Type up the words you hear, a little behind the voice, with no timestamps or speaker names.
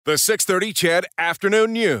The 6:30 CHED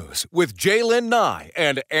Afternoon News with Jaylen Nye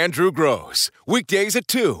and Andrew Gross. Weekdays at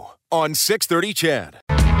 2 on 6:30 CHED.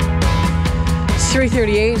 It's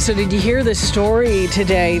 3:38. So did you hear this story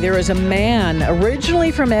today? There is a man originally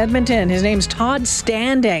from Edmonton. His name's Todd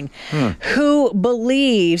Standing, who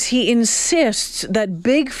believes, he insists that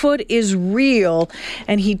Bigfoot is real,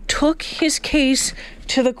 and he took his case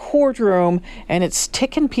to the courtroom, and it's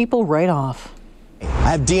ticking people right off.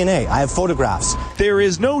 I have DNA. I have photographs. There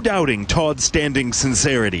is no doubting Todd Standing's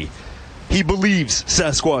sincerity. He believes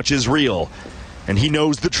Sasquatch is real, and he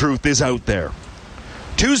knows the truth is out there.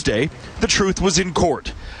 Tuesday, the truth was in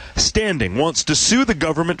court. Standing wants to sue the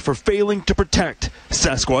government for failing to protect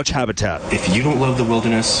Sasquatch habitat. If you don't love the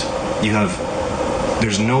wilderness,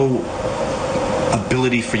 there's no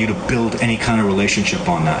ability for you to build any kind of relationship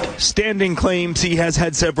on that. Standing claims he has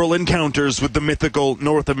had several encounters with the mythical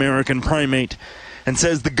North American primate and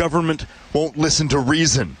says the government won't listen to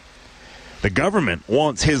reason. The government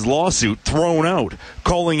wants his lawsuit thrown out,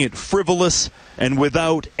 calling it frivolous and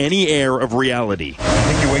without any air of reality. You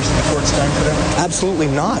think you're wasting the court's time for that? Absolutely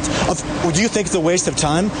not. Do you think it's a waste of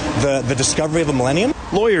time, the discovery of a millennium?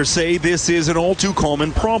 Lawyers say this is an all too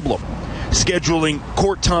common problem. Scheduling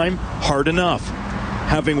court time hard enough.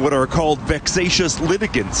 Having what are called vexatious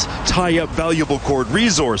litigants tie up valuable court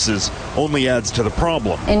resources only adds to the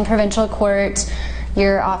problem. In provincial court,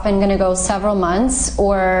 you're often going to go several months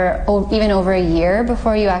or even over a year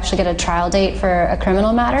before you actually get a trial date for a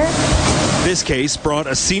criminal matter. This case brought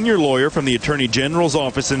a senior lawyer from the Attorney General's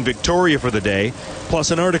office in Victoria for the day,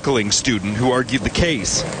 plus an articling student who argued the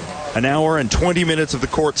case. An hour and 20 minutes of the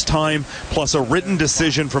court's time, plus a written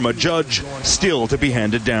decision from a judge, still to be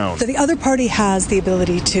handed down. So the other party has the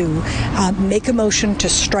ability to make a motion to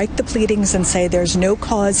strike the pleadings and say there's no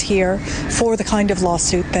cause here for the kind of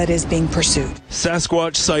lawsuit that is being pursued.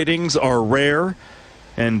 Sasquatch sightings are rare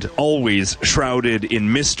and always shrouded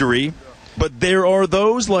in mystery, but there are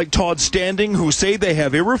those like Todd Standing who say they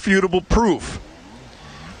have irrefutable proof.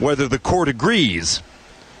 Whether the court agrees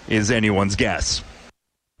is anyone's guess.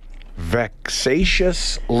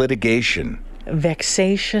 Vexatious litigation.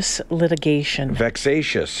 Vexatious litigation.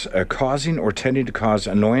 Vexatious, causing or tending to cause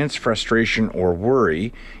annoyance, frustration, or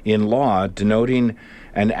worry in law, denoting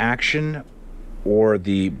an action or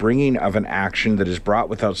the bringing of an action that is brought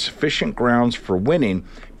without sufficient grounds for winning,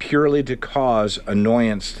 purely to cause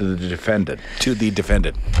annoyance to the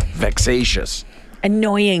defendant. Vexatious.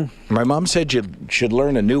 Annoying. My mom said you should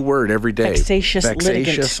learn a new word every day. Vexatious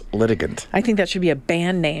litigant. I think that should be a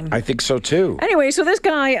band name. I think so too. Anyway, so this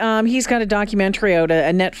guy, he's got a documentary out,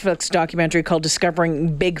 a Netflix documentary called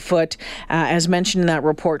Discovering Bigfoot. As mentioned in that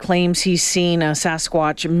report, claims he's seen a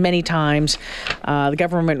Sasquatch many times. The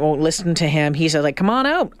government won't listen to him. He said, like, come on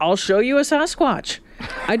out. I'll show you a Sasquatch.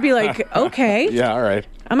 I'd be like, okay. Yeah, all right.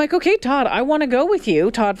 I'm like, okay, Todd, I want to go with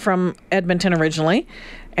you. Todd from Edmonton originally.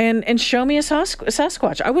 And show me a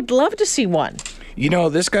Sasquatch. I would love to see one. You know,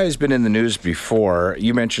 this guy's been in the news before.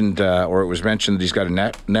 You mentioned, or it was mentioned, that he's got a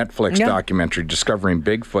Netflix documentary, Discovering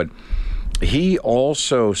Bigfoot. He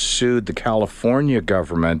also sued the California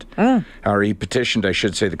government, or he petitioned, I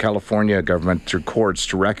should say, the California government through courts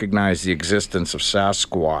to recognize the existence of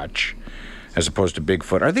Sasquatch as opposed to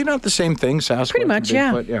Bigfoot. Are they not the same thing, Sasquatch Pretty much,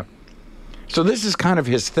 and Bigfoot? Yeah. So this is kind of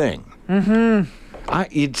his thing. Mm-hmm.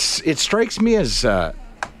 It strikes me as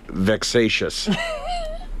vexatious.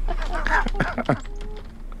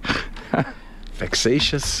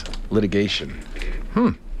 Vexatious litigation.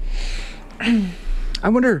 I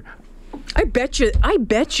wonder. I bet you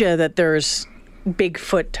that there's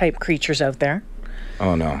Bigfoot type creatures out there.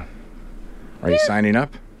 Oh no. Are you signing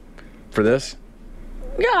up for this?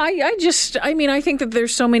 Yeah, I think that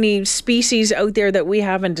there's so many species out there that we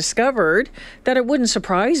haven't discovered that it wouldn't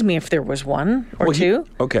surprise me if there was one or two.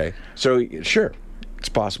 Okay. So, sure. It's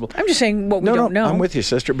possible. I'm just saying what we don't know. I'm with you,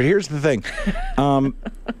 sister. But here's the thing.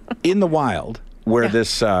 In the wild, where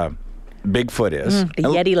this Bigfoot is. The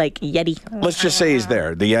Yeti, like Yeti. Let's just say he's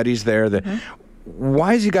there. The Yeti's there.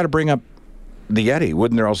 Why has he got to bring up the Yeti?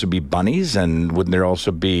 Wouldn't there also be bunnies, and wouldn't there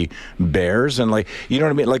also be bears? And you know what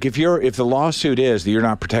I mean? Like if the lawsuit is that you're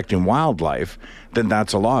not protecting wildlife, then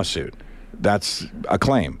that's a lawsuit. That's a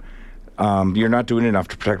claim. You're not doing enough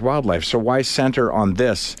to protect wildlife. So why center on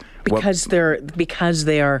this? Because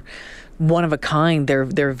they are one of a kind. They're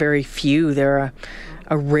very few. They're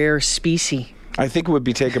a rare species. I think it would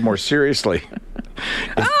be taken more seriously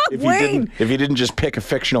if you didn't just pick a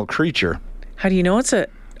fictional creature. How do you know it's a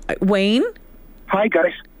Wayne? Hi,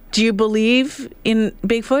 guys. Do you believe in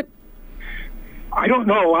Bigfoot? I don't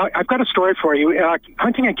know. I've got a story for you.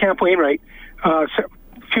 Hunting at Camp Wainwright a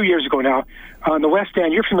few years ago now on the West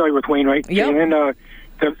End. You're familiar with Wainwright. Yeah. And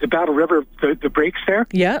the Battle River, the breaks there.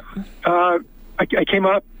 Yeah. I came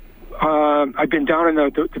up. I'd been down in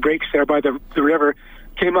the breaks there by the river.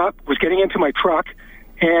 Came up, was getting into my truck,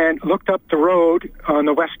 and looked up the road on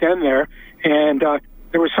the west end there, and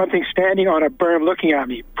there was something standing on a berm looking at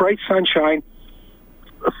me. Bright sunshine,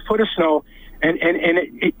 a foot of snow, and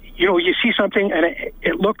it you see something, and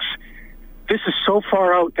it looks. This is so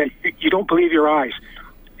far out that you don't believe your eyes.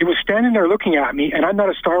 It was standing there looking at me, and I'm not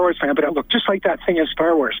a Star Wars fan, but it looked just like that thing in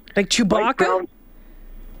Star Wars. Like Chewbacca?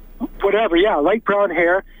 Whatever, yeah, light brown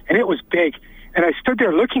hair, and it was big. And I stood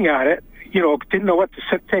there looking at it, didn't know what to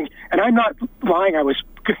think. And I'm not lying, I was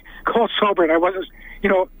cold sober, and I wasn't,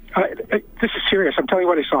 this is serious. I'm telling you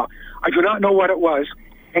what I saw. I do not know what it was.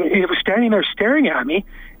 And it was standing there staring at me,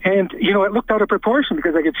 and, it looked out of proportion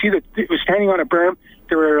because I could see that it was standing on a berm.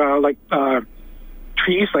 There were,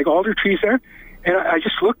 trees, like alder trees there. And I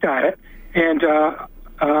just looked at it, and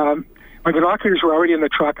my binoculars were already in the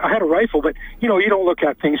truck. I had a rifle, but, you don't look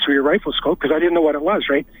at things through your rifle scope because I didn't know what it was,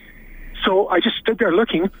 right? So I just stood there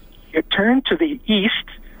looking. It turned to the east,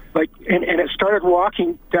 and it started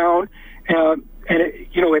walking down, and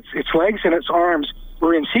its legs and its arms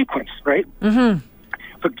were in sequence, right? Mm-hmm.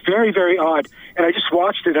 But very, very odd. And I just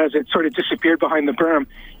watched it as it sort of disappeared behind the berm.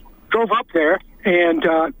 Drove up there, and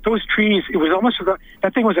those trees, it was almost,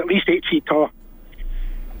 that thing was at least 8 feet tall.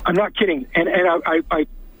 I'm not kidding. And I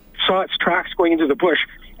saw its tracks going into the bush,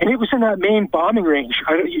 and it was in that main bombing range.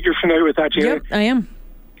 You're familiar with that, Jay? Yep, I am.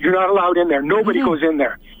 You're not allowed in there. Nobody goes in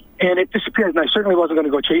there. And it disappeared, and I certainly wasn't going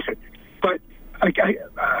to go chase it. But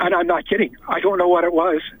and I'm not kidding. I don't know what it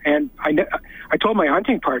was, and I told my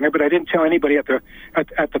hunting partner, but I didn't tell anybody at the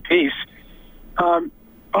base.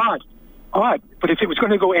 Odd. But if it was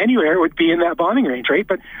going to go anywhere, it would be in that bombing range, right?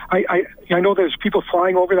 But I know there's people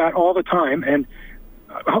flying over that all the time, and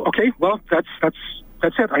okay, well, that's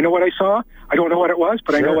it. I know what I saw. I don't know what it was,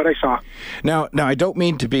 but sure. I know what I saw. Now, I don't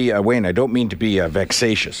mean to be, Wayne, I don't mean to be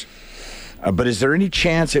vexatious, but is there any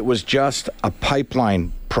chance it was just a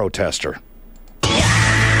pipeline protester?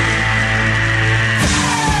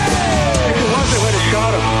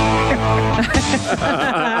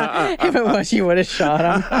 If it was, you would have shot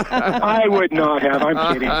him. I would not have.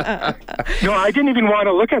 I'm kidding. No, I didn't even want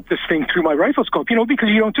to look at this thing through my rifle scope, because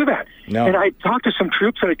you don't do that. No. And I talked to some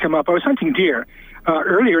troops that had come up. I was hunting deer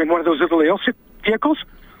earlier in one of those little AILSIC vehicles.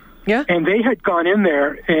 Yeah. And they had gone in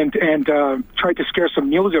there and tried to scare some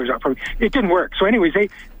mule deers up. It didn't work. So anyways,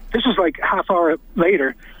 this was like half hour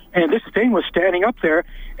later, and this thing was standing up there,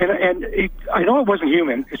 and I know it wasn't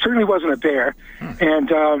human. It certainly wasn't a bear.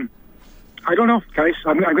 And I don't know, guys.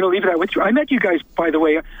 I'm going to leave it with you. I met you guys, by the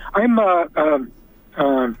way. I'm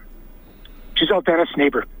Giselle Dennis'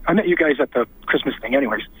 neighbor. I met you guys at the Christmas thing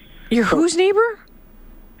anyways. You're whose neighbor?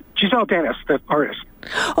 Giselle Dennis, the artist.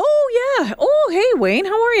 Oh, yeah. Oh, hey, Wayne.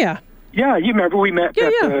 How are you? Yeah, you remember we met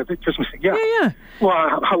at the Christmas thing. Yeah. Yeah.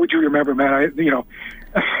 Well, how would you remember, man?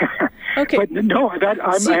 Okay. But no,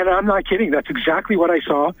 I'm not kidding. That's exactly what I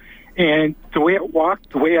saw. And the way it walked,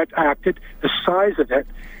 the way it acted, the size of it.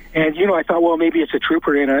 And, I thought, well, maybe it's a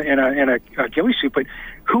trooper in a ghillie suit. But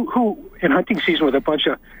who in hunting season with a bunch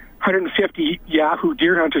of 150 Yahoo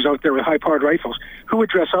deer hunters out there with high-powered rifles, who would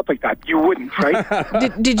dress up like that? You wouldn't,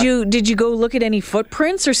 right? Did you go look at any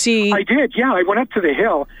footprints or see? I did, yeah. I went up to the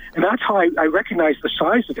hill, and that's how I recognized the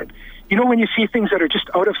size of it. When you see things that are just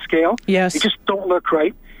out of scale, yes, they just don't look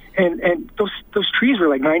right. And those trees were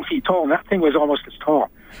like 9 feet tall, and that thing was almost as tall.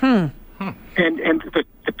 And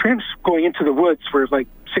the prints going into the woods were like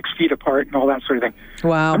 6 feet apart and all that sort of thing.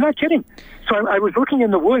 Wow. I'm not kidding. So I was looking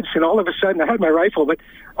in the woods, and all of a sudden, I had my rifle, but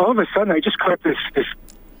all of a sudden I just caught this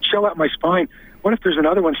chill up my spine. What if there's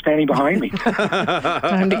another one standing behind me?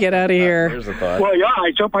 Time to get out of here. There's a thought. Well, yeah,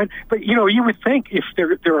 I jump on. But, you would think if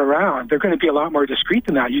they're around, they're going to be a lot more discreet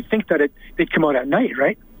than that. You'd think that they'd come out at night,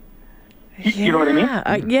 right? You know what I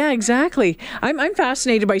mean? Yeah, exactly. I'm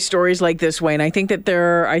fascinated by stories like this, Wayne. I think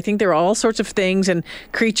there are all sorts of things and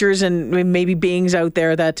creatures and maybe beings out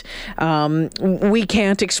there that we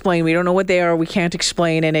can't explain. We don't know what they are. We can't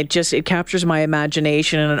explain, and it captures my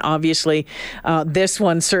imagination. And obviously, this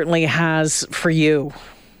one certainly has for you.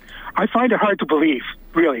 I find it hard to believe.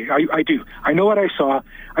 Really, I do. I know what I saw.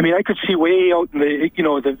 I mean, I could see way out in the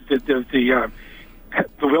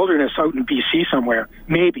wilderness out in BC somewhere,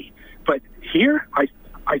 maybe. But here, I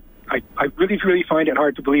really, really find it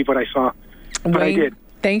hard to believe what I saw. But Wayne, I did.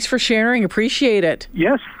 Thanks for sharing. Appreciate it.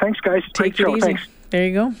 Yes, thanks, guys. Take it easy. Thanks. There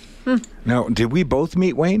you go. Now, did we both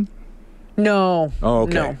meet Wayne? No. Oh,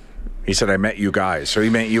 okay. No. He said I met you guys, so he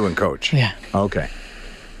meant you and Coach. Yeah. Okay.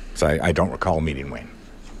 So I don't recall meeting Wayne.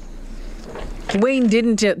 Wayne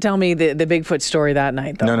didn't tell me the Bigfoot story that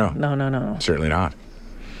night, though. No. No. Certainly not.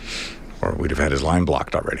 Or we'd have had his line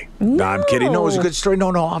blocked already. No, I'm kidding. No, it was a good story.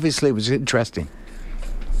 No, obviously it was interesting.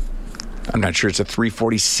 I'm not sure it's a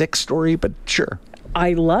 346 story, but sure.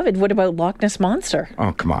 I love it. What about Loch Ness Monster?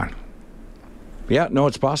 Oh, come on. Yeah, no,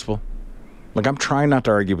 it's possible. Like, I'm trying not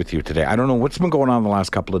to argue with you today. I don't know what's been going on the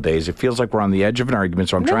last couple of days. It feels like we're on the edge of an argument,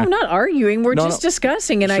 so I'm trying. No, not arguing. We're just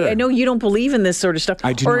discussing. And sure. I know you don't believe in this sort of stuff.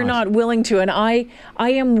 I do or not. Not willing to. And I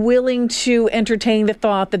am willing to entertain the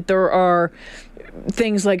thought that there are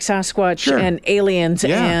things like Sasquatch and aliens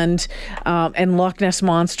and Loch Ness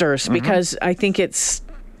monsters, because I think there's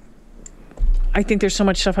so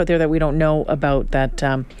much stuff out there that we don't know about that.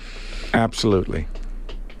 Absolutely.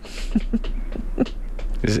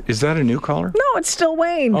 Is that a new caller? No, it's still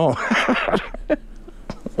Wayne. Oh.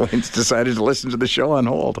 Wayne's decided to listen to the show on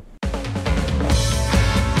hold.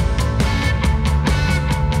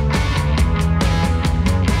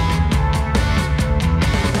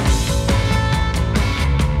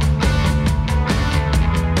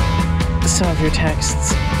 Some of your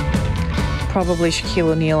texts. Probably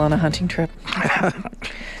Shaquille O'Neal on a hunting trip.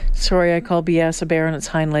 Sorry, I call BS a bear on its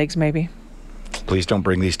hind legs, maybe. Please don't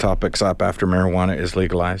bring these topics up after marijuana is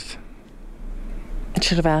legalized. I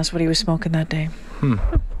should have asked what he was smoking that day.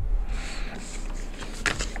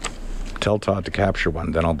 Tell Todd to capture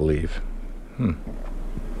one, then I'll believe.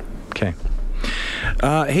 Okay.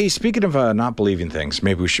 Hey, speaking of not believing things,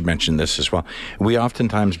 maybe we should mention this as well. We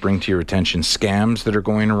oftentimes bring to your attention scams that are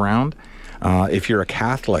going around. If you're a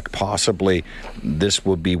Catholic, possibly this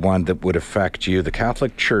would be one that would affect you. The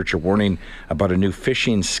Catholic Church are warning about a new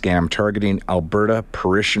phishing scam targeting Alberta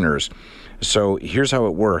parishioners. So here's how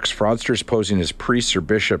it works. Fraudsters posing as priests or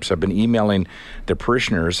bishops have been emailing their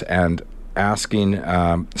parishioners and asking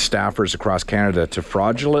staffers across Canada to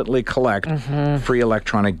fraudulently collect free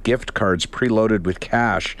electronic gift cards preloaded with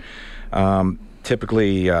cash.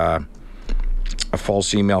 Typically a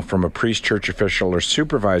false email from a priest, church official, or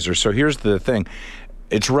supervisor. So here's the thing.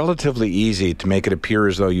 It's relatively easy to make it appear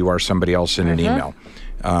as though you are somebody else in an email.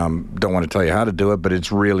 Don't want to tell you how to do it, but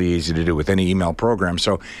it's really easy to do with any email program.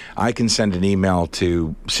 So I can send an email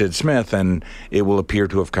to Sid Smith, and it will appear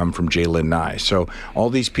to have come from Jaylyn Nye. So all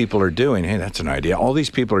these people are doing, hey, that's an idea. All these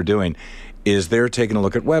people are doing is they're taking a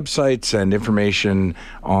look at websites and information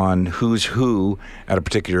on who's who at a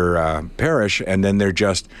particular parish, and then they're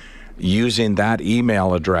just using that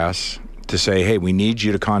email address to say, hey, we need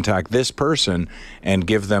you to contact this person and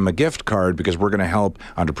give them a gift card because we're going to help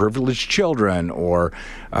underprivileged children or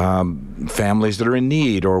families that are in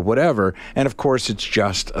need or whatever. And of course, it's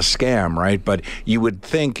just a scam, right? But you would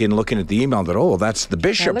think in looking at the email that, oh, that's the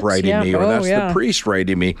bishop writing me or that's the priest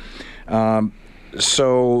writing me.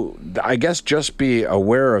 So I guess just be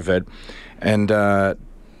aware of it. And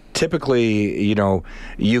typically,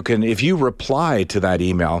 you can, if you reply to that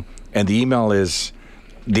email and the email is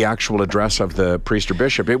the actual address of the priest or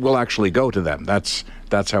bishop, it will actually go to them. That's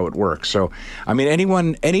how it works. So, I mean,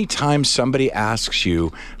 anytime somebody asks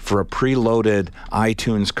you for a preloaded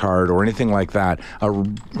iTunes card or anything like that, a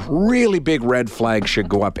really big red flag should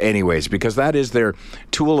go up anyways, because that is their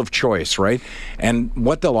tool of choice, right? And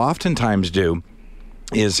what they'll oftentimes do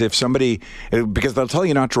is if somebody, because they'll tell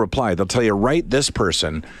you not to reply, they'll tell you, write this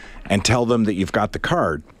person and tell them that you've got the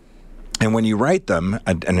card. And when you write them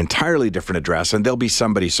an entirely different address, and there'll be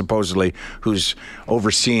somebody supposedly who's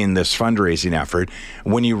overseeing this fundraising effort,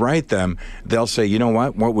 when you write them, they'll say, you know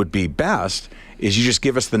what would be best is you just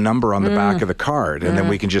give us the number on the back of the card, and then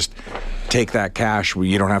we can just take that cash.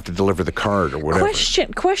 You don't have to deliver the card or whatever.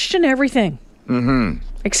 Question everything.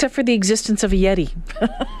 Except for the existence of a Yeti.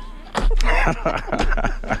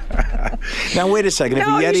 Now, wait a second.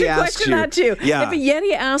 No, if a Yeti you should asks question you, that too. Yeah, if a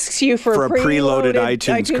Yeti asks you for a preloaded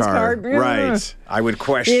iTunes card, right? I would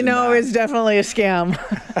question. That. It's definitely a scam.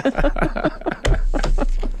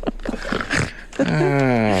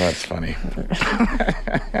 That's funny.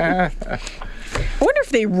 I wonder if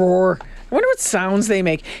they roar. I wonder what sounds they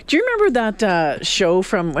make. Do you remember that show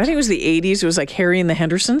from, I think it was the 80s? It was like Harry and the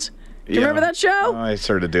Hendersons. Do you remember that show? Oh, I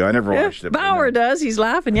sort of do. I never watched it. Bauer does. He's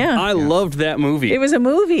laughing, I loved that movie. It was a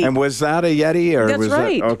movie. And was that a Yeti? Or That's was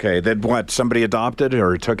right. That, okay. That what, somebody adopted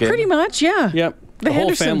or took in? Pretty much, yeah. Yep. The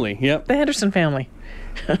whole family. Yep. The Henderson family.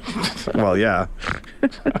 Well, yeah.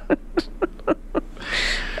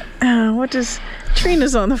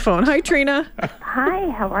 Trina's on the phone. Hi, Trina. Hi,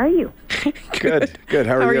 how are you? Good.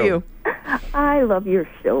 How are you? I love your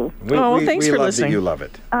show. Thanks for listening. We love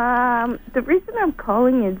that you love it. The reason I'm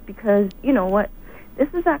calling is because, you know what, this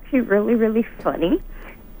is actually really, really funny,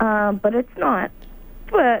 but it's not.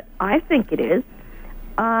 But I think it is.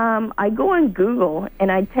 I go on Google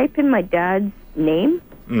and I type in my dad's name,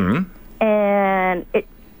 and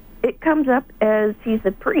it comes up as he's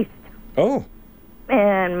a priest. Oh.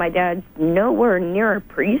 And my dad's nowhere near a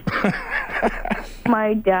priest.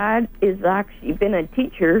 My dad has actually been a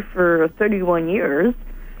teacher for 31 years.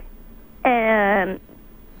 And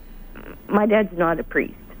my dad's not a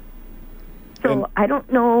priest. So I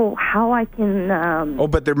don't know how I can...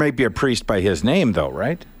 but there may be a priest by his name, though,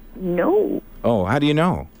 right? No. Oh, how do you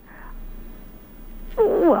know?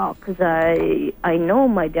 Well, because I know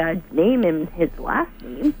my dad's name and his last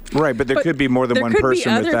name. Right, but there could be more than one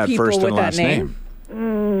person with that first and last name.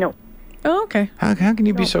 No. Oh, okay. How can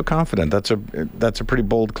you be so confident? That's a pretty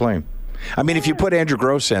bold claim. I mean, if you put Andrew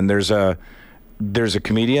Gross in, there's a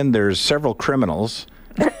comedian, there's several criminals,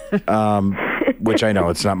 which I know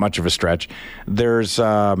it's not much of a stretch. There's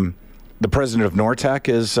the president of Nortec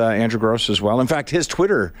is Andrew Gross as well. In fact, his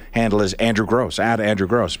Twitter handle is Andrew Gross, @Andrew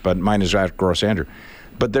Gross, but mine is @Gross Andrew.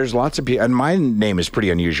 But there's lots of people, and my name is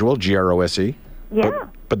pretty unusual, Grose. Yeah.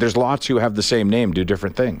 But there's lots who have the same name, do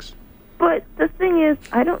different things. But the thing is,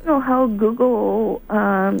 I don't know how Google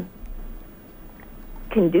can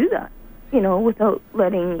do that, without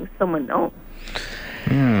letting someone know.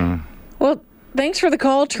 Well, thanks for the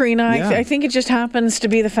call, Trina. Yeah. I think it just happens to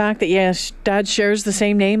be the fact that, yes, Dad shares the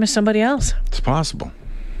same name as somebody else. It's possible.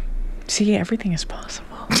 See, everything is possible.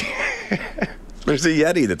 There's a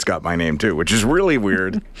Yeti that's got my name, too, which is really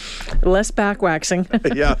weird. Less back-waxing.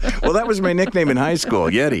 Yeah. Well, that was my nickname in high school,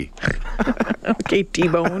 Yeti. Okay,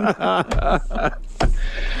 T-Bone.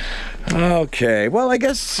 Okay. Well, I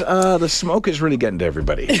guess the smoke is really getting to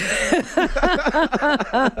everybody.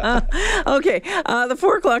 Okay. The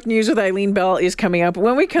 4 o'clock news with Eileen Bell is coming up.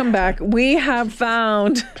 When we come back, we have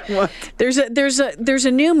found there's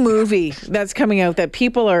a new movie that's coming out that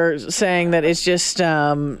people are saying that is just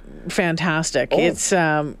fantastic. Oh. It's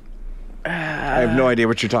I have no idea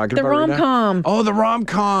what you're talking about. The rom-com. Right now. Oh, the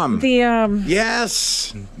rom-com.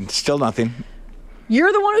 Yes. Still nothing.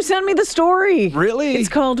 You're the one who sent me the story. Really? It's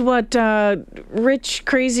called what? Rich,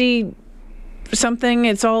 Crazy, something.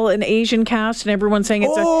 It's all an Asian cast, and everyone's saying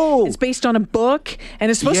it's based on a book, and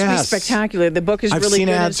it's supposed to be spectacular. The book is really good.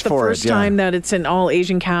 It's the first time that it's an all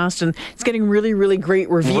Asian cast, and it's getting really, really great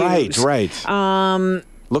reviews. Right.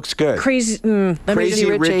 Looks good. Crazy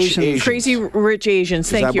Rich Asians. Crazy Rich Asians.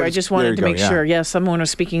 Thank you. I just wanted to make sure. Yes, someone was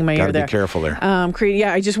speaking in my ear there. Gotta be careful there.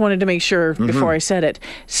 I just wanted to make sure before I said it.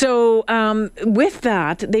 So with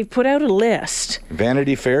that, they've put out a list.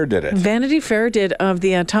 Vanity Fair did it. Vanity Fair did of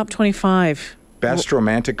the top 25 best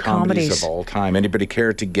romantic comedies of all time. Anybody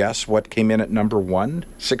care to guess what came in at number 1?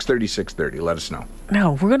 6:30. Let us know.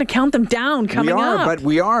 No, we're going to count them down coming up.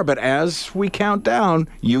 We are, but as we count down,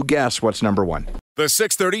 you guess what's number 1. The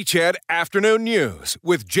 6:30 CHED Afternoon News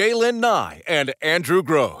with Jaylen Nye and Andrew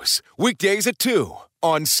Gross. Weekdays at 2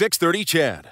 on 6:30 CHED.